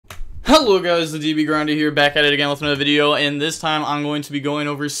Hello guys, the DB Grinder here, back at it again with another video, and this time I'm going to be going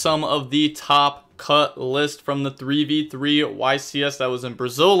over some of the top cut list from the 3v3 YCS that was in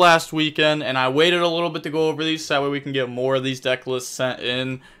Brazil last weekend, and I waited a little bit to go over these so that way we can get more of these deck lists sent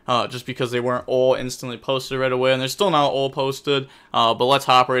in, just because they weren't all instantly posted right away, and they're still not all posted, but let's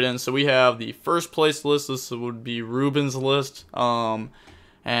hop right in. So we have the first place list. This would be Ruben's list, and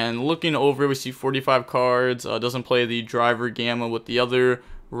looking over, we see 45 cards, doesn't play the driver gamma with the other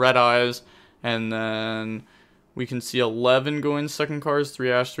red eyes, and then we can see 11 going second cards,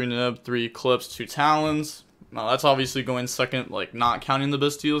 3 Ash, 3 Nib, 3 Eclipse, 2 Talons. That's obviously going second, like not counting the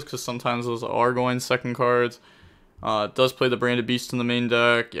Bastiles, because sometimes those are going second cards. It does play the Branded Beast in the main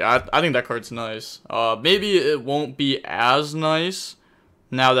deck. Yeah, I think that card's nice. Maybe it won't be as nice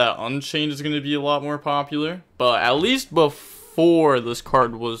now that Unchained is going to be a lot more popular, but at least before this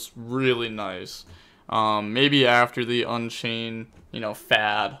card was really nice. Maybe after the Unchained,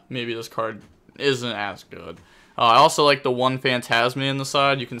 fad, maybe this card isn't as good. I also like the one Phantasma in the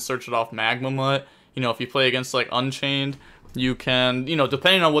side. You can search it off Magma Mutt. If you play against like Unchained, you can,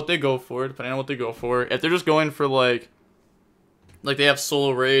 depending on what they go for, if they're just going for like they have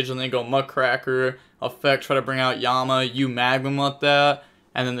Solar Rage and they go Muttcracker, effect, try to bring out Yama, you Magma Mutt that,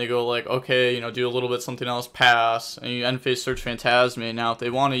 and then they go like, okay, do a little bit something else, pass, and you end phase search Phantasma. Now if they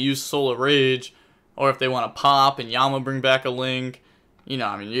want to use Solar Rage, or if they want to pop and Yama bring back a Link, you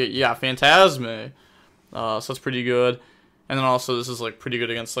got Phantasma. So that's pretty good. And then also this is like pretty good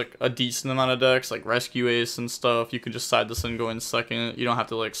against like a decent amount of decks, like Rescue Ace and stuff. You can just side this and go in second. You don't have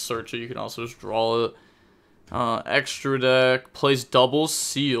to like search it. You can also just draw it. Extra deck plays double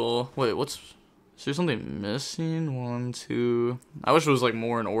seal. Wait, is there something missing? 1, 2. I wish it was like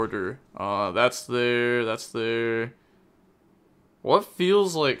more in order. That's there. What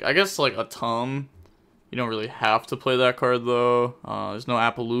feels like, I guess like a Tum. You don't really have to play that card though. There's no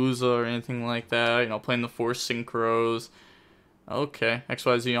Appaloosa or anything like that. Playing the 4 Synchros. Okay,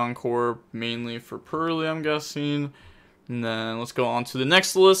 XYZ Encore mainly for Pearly, I'm guessing. And then let's go on to the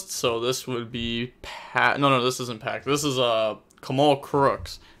next list. So this would be No, this isn't packed. This is Kamal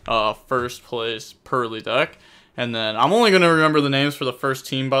Crooks, first place Pearly deck. And then I'm only gonna remember the names for the first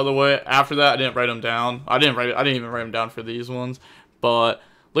team, by the way. After that, I didn't write them down. I didn't even write them down for these ones, but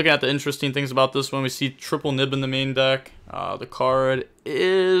looking at the interesting things about this one, we see triple Nib in the main deck. The card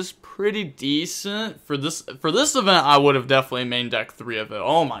is pretty decent. For this event, I would have definitely main deck 3 of it.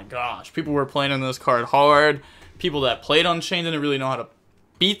 Oh my gosh, people were playing in this card hard. People that played Unchained didn't really know how to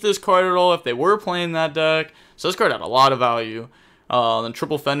beat this card at all if they were playing that deck. So this card had a lot of value. Then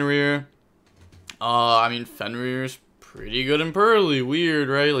triple Fenrir. Fenrir's pretty good in Pearly. Weird,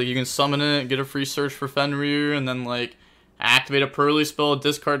 right? Like you can summon it, get a free search for Fenrir, and then like activate a Pearly spell,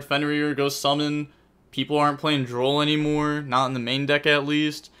 discard Fenrir, go summon. People aren't playing Duel anymore, not in the main deck at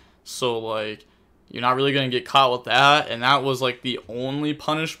least. So like, you're not really gonna get caught with that, and that was like the only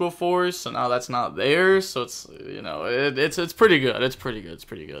punish before. So now that's not there. So it's it's pretty good. It's pretty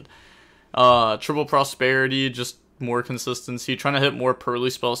good. Triple Prosperity, just more consistency. Trying to hit more Pearly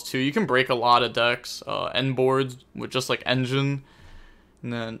spells too. You can break a lot of decks, end boards with just like Engine.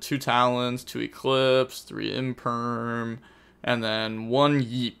 And then 2 Talons, 2 Eclipse, 3 Imperm, and then 1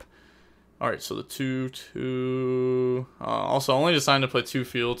 Yeep. Alright, so the 2. Also, only deciding to play 2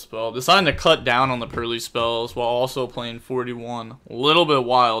 Field Spell. Deciding to cut down on the Pearly spells while also playing 41. A little bit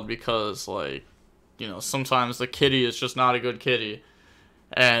wild because, like, sometimes the kitty is just not a good kitty.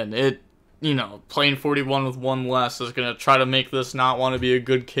 And playing 41 with 1 less is going to try to make this not want to be a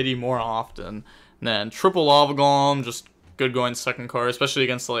good kitty more often. And then triple Lava Golem, just good going second card, especially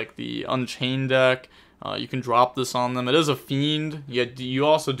against like the Unchained deck. You can drop this on them. It is a fiend. You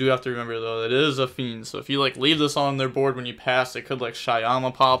also do have to remember though that it is a fiend. So if you like leave this on their board when you pass, they could like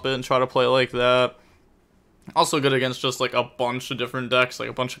Shyama pop it and try to play like that. Also good against just like a bunch of different decks, like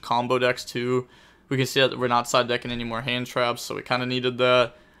a bunch of combo decks too. We can see that we're not side decking any more hand traps, so we kind of needed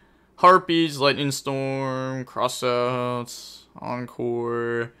that. Harpies, Lightning Storm, Crossouts,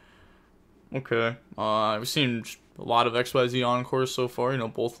 Encore. Okay, we've seen a lot of XYZ Encores so far.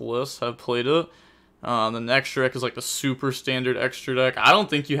 Both lists have played it. The next deck is like the super standard extra deck. I don't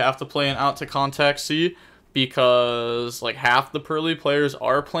think you have to play an out to contact C because like half the Pearly players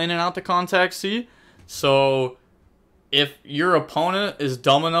are playing an out to contact C. So if your opponent is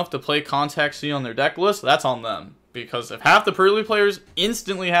dumb enough to play contact C on their deck list, that's on them. Because if half the Pearly players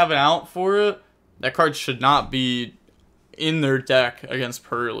instantly have an out for it, that card should not be in their deck against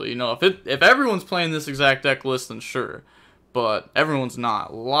Pearly. If everyone's playing this exact deck list, then sure. But everyone's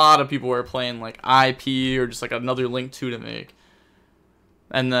not. A lot of people are playing like IP or just like another Link 2 to make.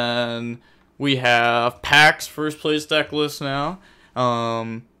 And then we have Pack's first place deck list now.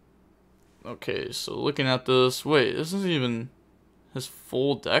 Okay, so looking at this, wait, this isn't even his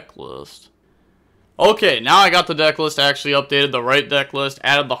full deck list. Okay, now I got the deck list actually updated, the right deck list,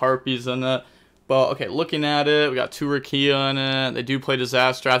 added the Harpies in it. But, okay, looking at it, we got 2 Rakia in it. They do play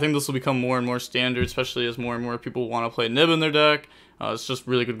Disaster. I think this will become more and more standard, especially as more and more people want to play Nib in their deck. It's just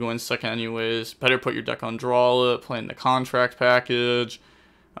really good going second anyways. Better put your deck on Draw It, playing the Contract package.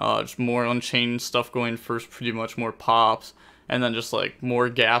 Just more Unchained stuff going first, pretty much more pops. And then just like more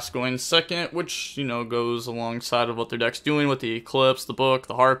gas going second, which, you know, goes alongside of what their deck's doing with the Eclipse, the Book,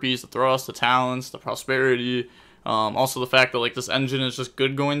 the Harpies, the Thrust, the Talents, the Prosperity. Also the fact that like this engine is just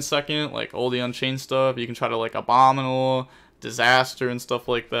good going second, like all the Unchained stuff. You can try to like Abominable, Disaster, and stuff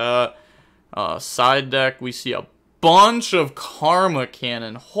like that. Side deck, we see a bunch of Karma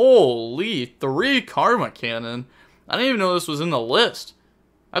Cannon. Holy, 3 Karma Cannon. I didn't even know this was in the list.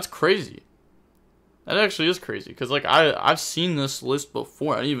 That's crazy. That actually is crazy, because like I've seen this list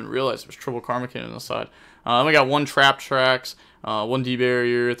before. I didn't even realize there was triple Karma Cannon on the side. We got 1 Trap Tracks, 1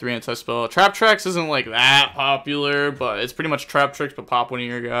 D-Barrier, 3 Anti-Spell. Trap Tracks isn't like that popular, but it's pretty much Trap Tricks, but pop one of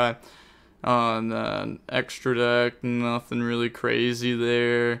your guy. And then extra deck, nothing really crazy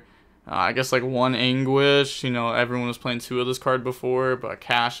there. I guess like 1 Anguish. You know, everyone was playing 2 of this card before, but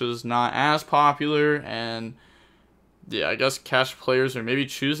Cash is not as popular, and yeah, I guess Cash players are maybe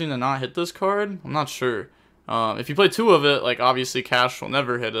choosing to not hit this card. I'm not sure. If you play 2 of it, like obviously Cash will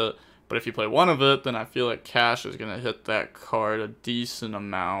never hit it. But if you play 1 of it, then I feel like Cash is going to hit that card a decent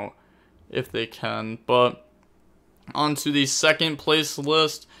amount if they can. But onto the second place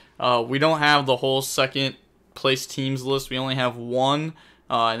list. We don't have the whole second place teams list. We only have 1.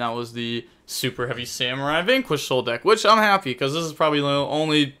 And that was the Super Heavy Samurai Vanquish Soul deck, which I'm happy because this is probably the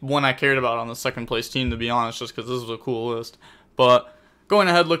only one I cared about on the second place team, to be honest, just because this was a cool list. But going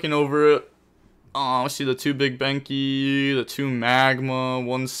ahead, looking over it, I see the 2 Big Benki, the 2 Magma,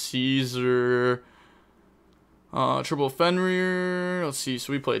 1 Caesar, triple Fenrir. Let's see,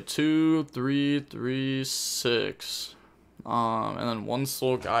 so we played 2, 3, 3, 6, and then 1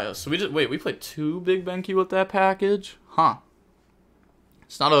 Soul Gaia. So we played 2 Big Benki with that package, huh?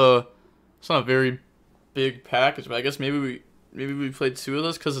 It's not a very big package, but I guess maybe we played 2 of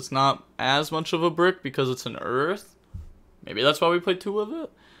this because it's not as much of a brick because it's an Earth. Maybe that's why we played 2 of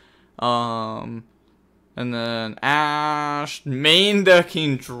it. And then Ash, main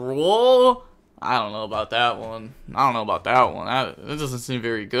decking Duel. I don't know about that one. That doesn't seem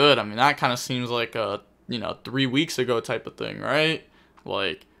very good. I mean, that kind of seems like a, you know, 3 weeks ago type of thing, right?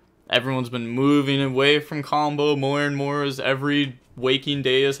 Like, everyone's been moving away from combo more and more as every waking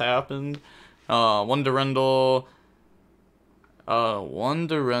day has happened. 1 Durendal. 1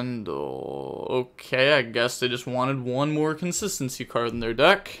 Durendal. Okay, I guess they just wanted 1 more consistency card in their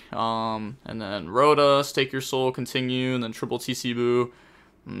deck. And then Rhoda, Stake Your Soul, Continue, and then triple TC Boo.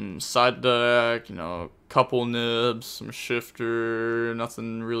 Side deck, you know, couple Nibs, some Shifter,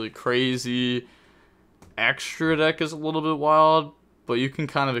 nothing really crazy. Extra deck is a little bit wild, but you can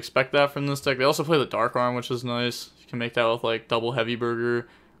kind of expect that from this deck. They also play the Dark Arm, which is nice. You can make that with like double Heavy Burger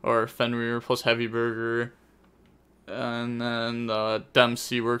or Fenrir plus Heavy Burger. And then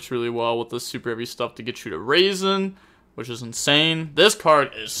Dempsey works really well with the super heavy stuff to get you to Raisin, which is insane. This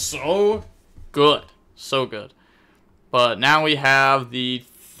card is so good. So good. But now we have the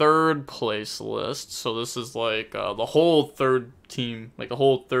 3rd place list. So this is like the whole 3rd team. Like the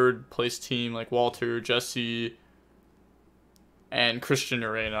whole 3rd place team. Like Walter, Jesse, and Christian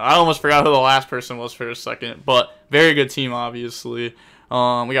Arena. I almost forgot who the last person was for a second. But very good team, obviously.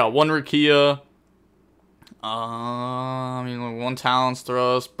 We got 1 Rakia. I mean, 1 Talents,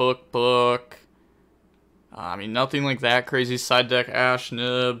 Thrust, Book. I mean, nothing like that crazy. Side deck, Ash,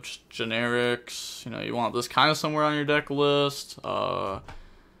 Nib, generics. You know, you want this kind of somewhere on your deck list. And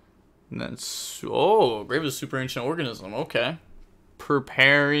then, Grave of Super Ancient Organism. Okay.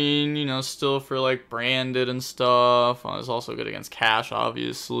 Preparing, you know, still for like branded and stuff. It's also good against Cash,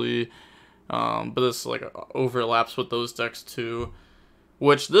 obviously. But this like overlaps with those decks too.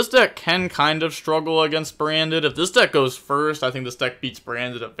 Which this deck can kind of struggle against branded. If this deck goes first, I think this deck beats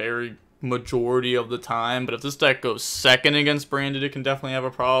branded a very majority of the time. But if this deck goes second against branded, it can definitely have a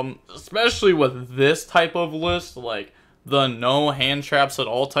problem. Especially with this type of list, like the no hand traps at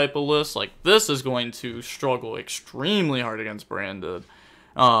all type of list. Like this is going to struggle extremely hard against branded.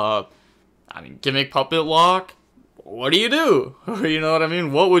 I mean, Gimmick Puppet Lock. What do? You know what I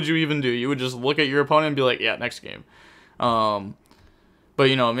mean? What would you even do? You would just look at your opponent and be like, yeah, next game. But,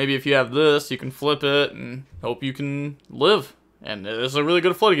 you know, maybe if you have this, you can flip it and hope you can live. And it's a really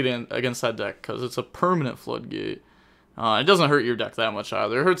good floodgate against that deck because it's a permanent floodgate. It doesn't hurt your deck that much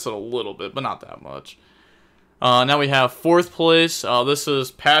either. It hurts it a little bit, but not that much. Now we have 4th place. This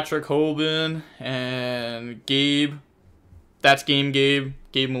is Patrick Hoban and Gabe. That's Gabe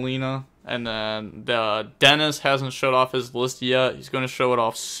Molina. And then Dennis hasn't showed off his list yet. He's going to show it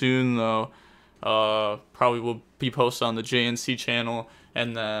off soon, though. Probably will be posted on the JNC channel.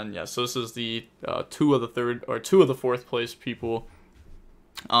 And then, yeah, so this is the 2 of the 4th place people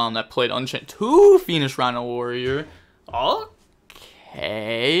that played Unchained. 2 Phoenix Rhino Warrior.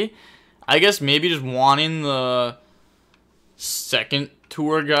 Okay. I guess maybe just wanting the 2nd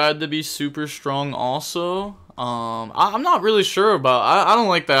tour guide to be super strong also. I'm not really sure about. I don't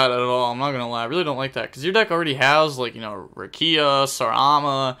like that at all. I'm not gonna lie. I really don't like that because your deck already has, like, you know, Rakia,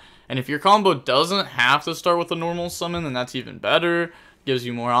 Sarama, and if your combo doesn't have to start with a normal summon, then that's even better. Gives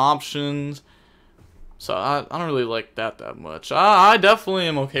you more options. So I don't really like that much. I definitely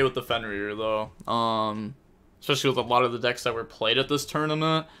am okay with the Fenrir though. Especially with a lot of the decks that were played at this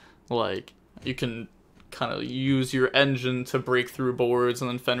tournament. Like, you can kind of use your engine to break through boards, and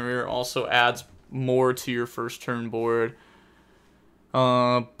then Fenrir also adds more to your first turn board.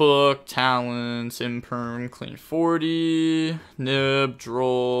 Book, Talents, Imperm, Clean 40, Nib,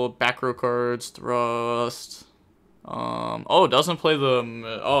 Droll, back row cards, Thrust. Oh, doesn't play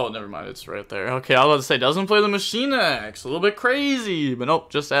the... Oh, never mind, it's right there. Okay, I was about to say, doesn't play the Machine X. A little bit crazy, but nope,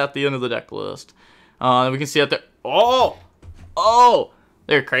 just at the end of the deck list. We can see at there... Oh!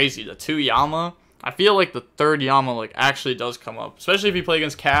 They're crazy. The 2 Yama. I feel like the 3rd Yama, like, actually does come up. Especially if you play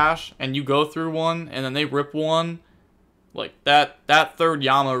against Cash, and you go through one, and then they rip one. Like, that 3rd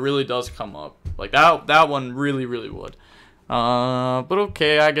Yama really does come up. Like, that one really would. But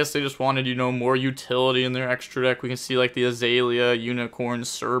okay, I guess they just wanted, you know, more utility in their extra deck. We can see, like, the Azalea, Unicorn,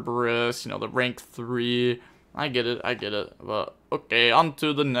 Cerberus, you know, the rank 3. I get it. But, okay, on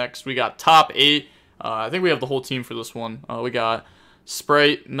to the next. We got top 8. I think we have the whole team for this one. We got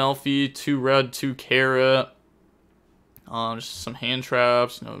Sprite, Melfi, 2 red, 2 carrot. Just some hand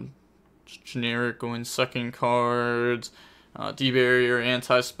traps, you know, just generic going 2nd cards. D-barrier,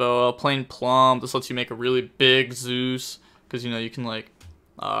 anti-spell, plain plum. This lets you make a really big Zeus. Because, you know, you can, like,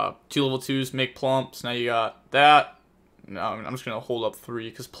 2 level 2s make plumps. Now you got that. No, I'm just going to hold up 3.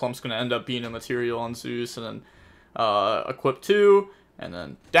 Because plump's going to end up being a material on Zeus. And then equip 2. And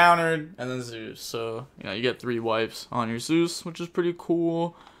then Downard, and then Zeus. So, you know, you get 3 wipes on your Zeus, which is pretty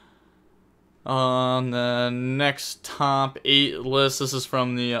cool. The next top 8 list, this is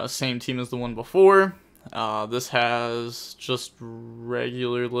from the same team as the one before. This has just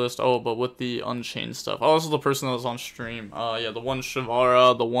regular list. Oh, but with the Unchained stuff. Oh, this is the person that was on stream. Yeah, the one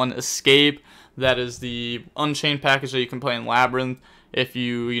Shavara, the one Escape. That is the Unchained package that you can play in Labyrinth. If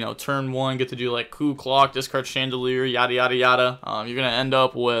you know, turn 1, get to do, like, Coup Clock, discard Chandelier, yada, yada, yada. You're going to end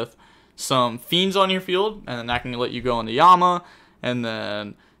up with some Fiends on your field, and then that can let you go into Yama, and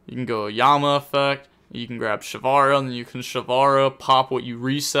then you can go Yama effect, you can grab Shavara, and then you can Shavara, pop what you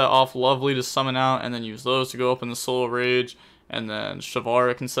reset off Lovely to summon out, and then use those to go up in the Soul of Rage, and then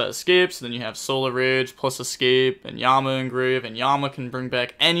Shavara can set escapes, then you have Soul of Rage plus Escape, and Yama Engrave, and Yama can bring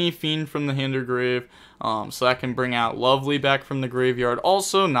back any Fiend from the hand or grave. So that can bring out Lovely back from the graveyard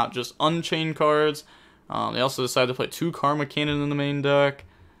also, not just Unchained cards. They also decided to play 2 Karma Cannon in the main deck.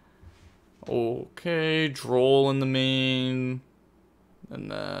 Okay, Droll in the main. And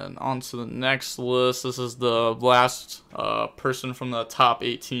then on to the next list. This is the last person from the top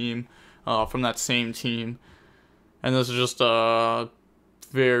 8 team, from that same team. And this is just a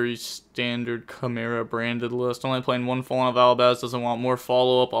very standard Chimera branded list. Only playing 1 Fallen of Albaz, doesn't want more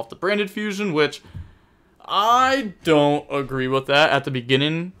follow-up off the branded fusion, which... I don't agree with that at the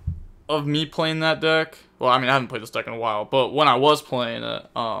beginning of me playing that deck. Well, I mean, I haven't played this deck in a while, but when I was playing it,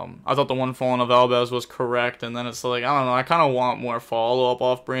 I thought the 1 Fallen of Albaz was correct, and then it's like, I don't know, I kind of want more follow-up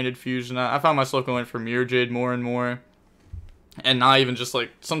off Branded Fusion. I found myself going for Mirror Jade more and more, and not even just, like,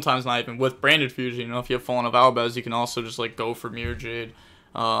 sometimes not even with Branded Fusion, you know, if you have Fallen of Albaz, you can also just, like, go for Mirror Jade,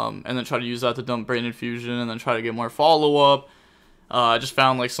 and then try to use that to dump Branded Fusion, and then try to get more follow-up. I just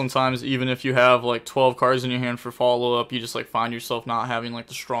found, like, sometimes even if you have, like, 12 cards in your hand for follow-up, you just, like, find yourself not having, like,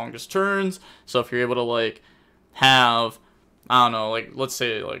 the strongest turns. So if you're able to, like, have, I don't know, like, let's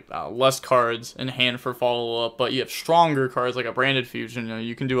say, like, less cards in hand for follow-up, but you have stronger cards, like a Branded Fusion, you know,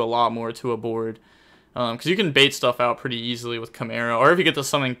 you can do a lot more to a board. Because you can bait stuff out pretty easily with Chimera. Or if you get to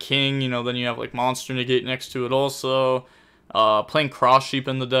summon King, you know, then you have, like, Monster Negate next to it also. Playing Cross Sheep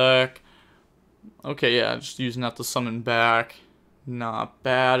in the deck. Okay, yeah, just using that to summon back. Not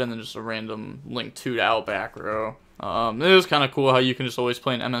bad, and then just a random Link 2 to out back row. It is kind of cool how you can just always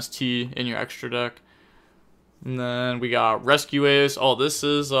play an MST in your extra deck. And then we got Rescue Ace. Oh, this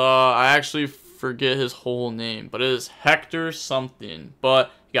is, I actually forget his whole name, but it is Hector something.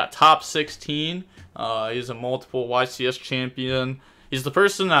 But You got Top 16. He's a multiple YCS champion. He's the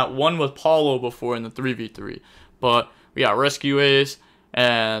person that won with Paulo before in the 3v3. But we got Rescue Ace,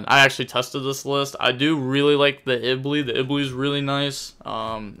 and I actually tested this list. I do really like the Ibli. The Ibli is really nice.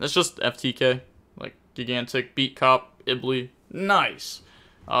 It's just FTK, like Gigantic, Beat Cop, Ibli, nice.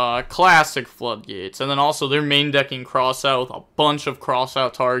 Classic Floodgates, and then also they're main decking Crossout with a bunch of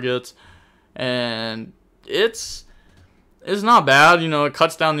Crossout targets, and it's not bad. You know, it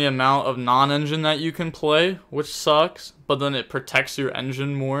cuts down the amount of non-engine that you can play, which sucks, but then it protects your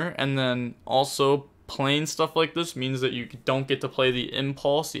engine more, and then also playing stuff like this means that you don't get to play the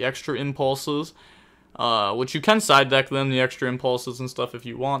impulse, the extra impulses, which you can side deck them, the extra impulses and stuff if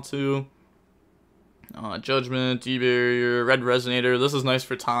you want to. Judgment, D-Barrier, Red Resonator. This is nice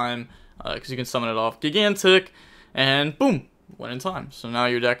for time because you can summon it off Gigantic, and boom, win in time. So now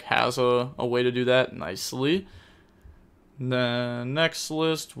your deck has a way to do that nicely. The next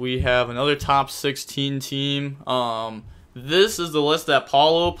list, we have another top 16 team. This is the list that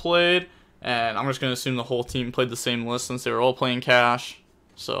Paulo played, and I'm just going to assume the whole team played the same list since they were all playing Cash.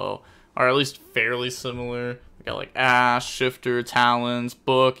 So, or at least fairly similar. We got like Ash, Shifter, Talons,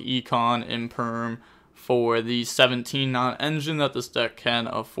 Book, Econ, Imperm for the 17 non-engine that this deck can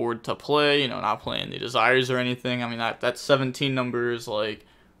afford to play. You know, not playing the Desires or anything. I mean, that 17 number is like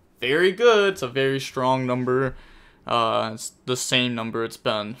very good. It's a very strong number. It's the same number it's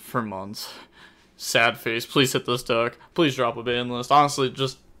been for months. Sad face. Please hit this deck. Please drop a ban list. Honestly,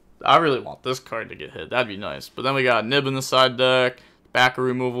 I really want this card to get hit. That'd be nice. But then we got Nib in the side deck. Backer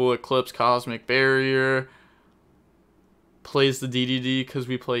removal, Eclipse, Cosmic Barrier. Plays the DDD because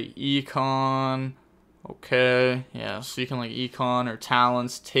we play Econ. Okay, yeah, so you can like Econ or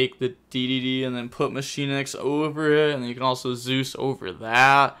Talents, take the DDD and then put Machine X over it, and then you can also Zeus over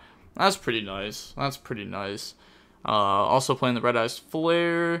that. That's pretty nice. That's pretty nice. Also playing the Red Eyes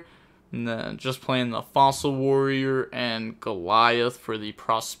Flare, and then just playing the Fossil Warrior and Goliath for the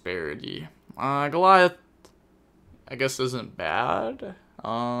Prosperity. Goliath, I guess, isn't bad.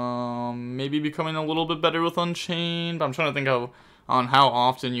 Maybe becoming a little bit better with Unchained. I'm trying to think on how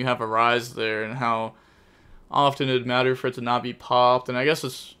often you have a Rise there and how often it'd matter for it to not be popped. And I guess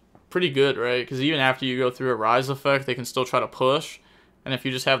it's pretty good, right? Because even after you go through a Rise effect, they can still try to push. And if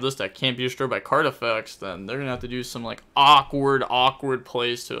you just have this that can't be destroyed by card effects, then they're going to have to do some like awkward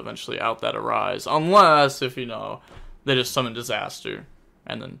plays to eventually out that Arise. Unless, if you know, they just summon Disaster.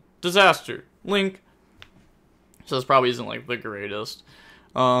 And then Disaster, Link. So this probably isn't like the greatest.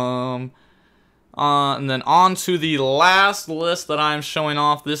 And then on to the last list that I'm showing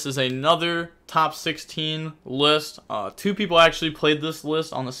off. This is another top 16 list. Two people actually played this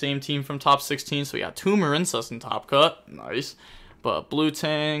list on the same team from top 16. So we got two Marincess in Top Cut. Nice. But Blue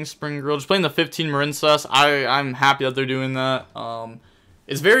Tang, Spring Girl, just playing the 15 Marincess. I'm happy that they're doing that.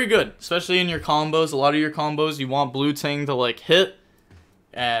 It's very good, especially in your combos. A lot of your combos, you want Blue Tang to like hit.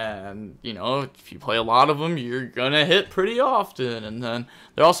 And, you know, if you play a lot of them, you're gonna hit pretty often. And then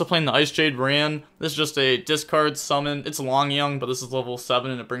they're also playing the Ice Jade Ran. This is just a discard summon. It's Long Young, but this is level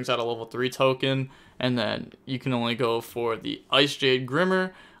 7, and it brings out a level 3 token. And then you can only go for the Ice Jade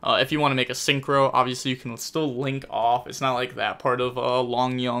Grimmer. If you want to make a Synchro, obviously you can still link off. It's not like that part of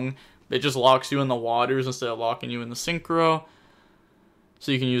Long Young. It just locks you in the waters instead of locking you in the Synchro.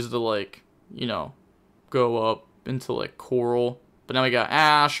 So you can use it to, like, you know, go up into, like, Coral. But now we got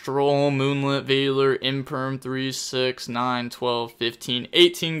Astral, Moonlit, Valor, Imperm, 3, 6, 9, 12, 15,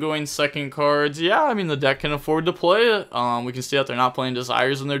 18 going second cards. Yeah, I mean, the deck can afford to play it. We can see that they're not playing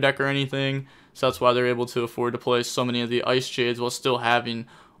Desires in their deck or anything. So that's why they're able to afford to play so many of the Ice Jades while still having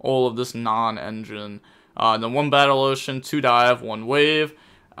all of this non-engine. Then 1 Battle Ocean, 2 Dive, 1 Wave.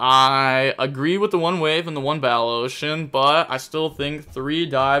 I agree with the 1 Wave and the 1 Battle Ocean, but I still think 3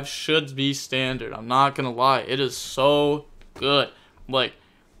 Dive should be standard. I'm not going to lie. It is so good. Like,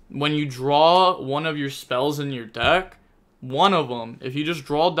 when you draw one of your spells in your deck, one of them, if you just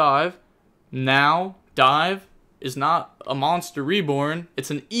draw Dive, now Dive is not a Monster Reborn,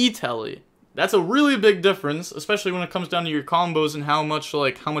 it's an E-Telly. That's a really big difference, especially when it comes down to your combos and how much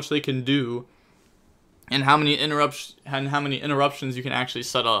they can do, and how many interruptions you can actually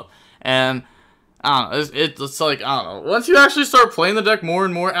set up. And I don't know, it's like, I don't know, once you actually start playing the deck more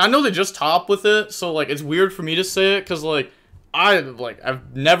and more, and I know they just top with it, so like it's weird for me to say it, because like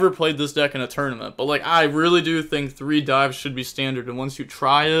I've never played this deck in a tournament, but like I really do think 3 Dives should be standard. And once you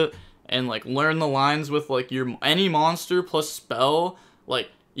try it and like learn the lines with like your any monster plus spell, like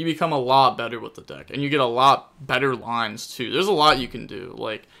you become a lot better with the deck, and you get a lot better lines too. There's a lot you can do,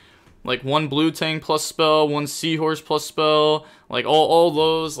 like 1 Blue Tang plus spell, 1 Seahorse plus spell, like all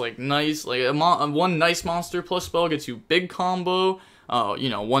those like nice, like 1 nice monster plus spell gets you big combo. you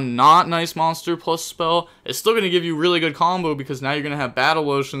know, one not nice monster plus spell, it's still going to give you really good combo because now you're going to have Battle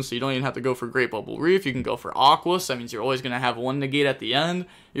Ocean, so you don't even have to go for Great Bubble Reef. You can go for Aqua, so that means you're always going to have one negate at the end.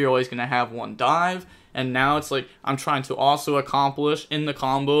 You're always going to have one dive. And now it's like I'm trying to also accomplish in the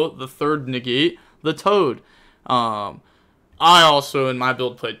combo the third negate, the Toad. I also, in my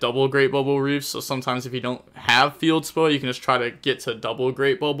build, play double Great Bubble Reef, so sometimes if you don't have Field Spell, you can just try to get to double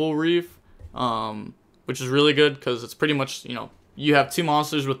Great Bubble Reef, which is really good, because it's pretty much, you know, you have two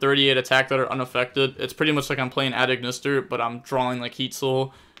monsters with 38 attack that are unaffected. It's pretty much like I'm playing Ad Ignister, but I'm drawing, like, Heat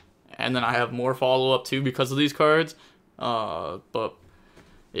Soul, and then I have more follow-up, too, because of these cards, but,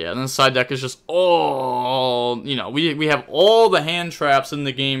 yeah, and then side deck is just all, you know, we have all the hand traps in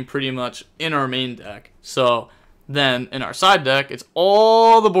the game, pretty much, in our main deck, so... Then, in our side deck, it's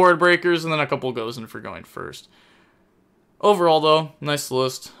all the board breakers, and then a couple goes in for going first. Overall, though, nice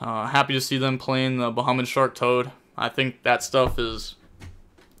list. Happy to see them playing the Bahamut Shark Toad. I think that stuff is...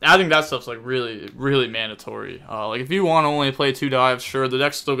 I think that stuff's, like, really, really mandatory. Like, if you want to only play 2 dives, sure, the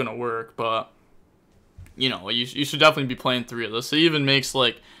deck's still gonna work, but... You know, you should definitely be playing 3 of this. It even makes,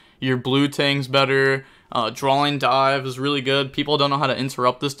 like, your blue tangs better. Drawing dive is really good. People don't know how to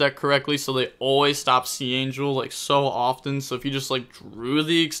interrupt this deck correctly, so they always stop Sea Angel, like, so often. So if you just, like, drew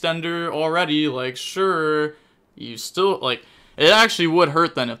the extender already, like, sure, you still, like, it actually would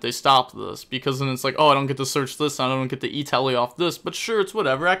hurt then if they stopped this, because then it's like, oh, I don't get to search this, I don't get the E-Tally off this, but sure, it's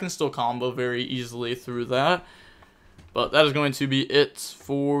whatever. I can still combo very easily through that. But that is going to be it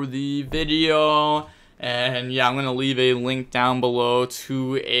for the video. And yeah, I'm going to leave a link down below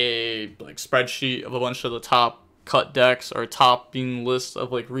to a like spreadsheet of a bunch of the top cut decks or topping list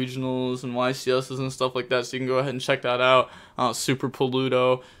of like regionals and YCSs and stuff like that. So you can go ahead and check that out. Super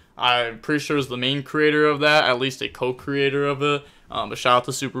Paludo, I'm pretty sure is the main creator of that, at least a co-creator of it. But shout out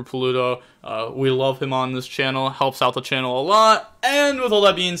to Super Paludo. We love him on this channel. Helps out the channel a lot. And with all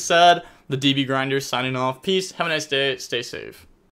that being said, the DB Grinder signing off. Peace. Have a nice day. Stay safe.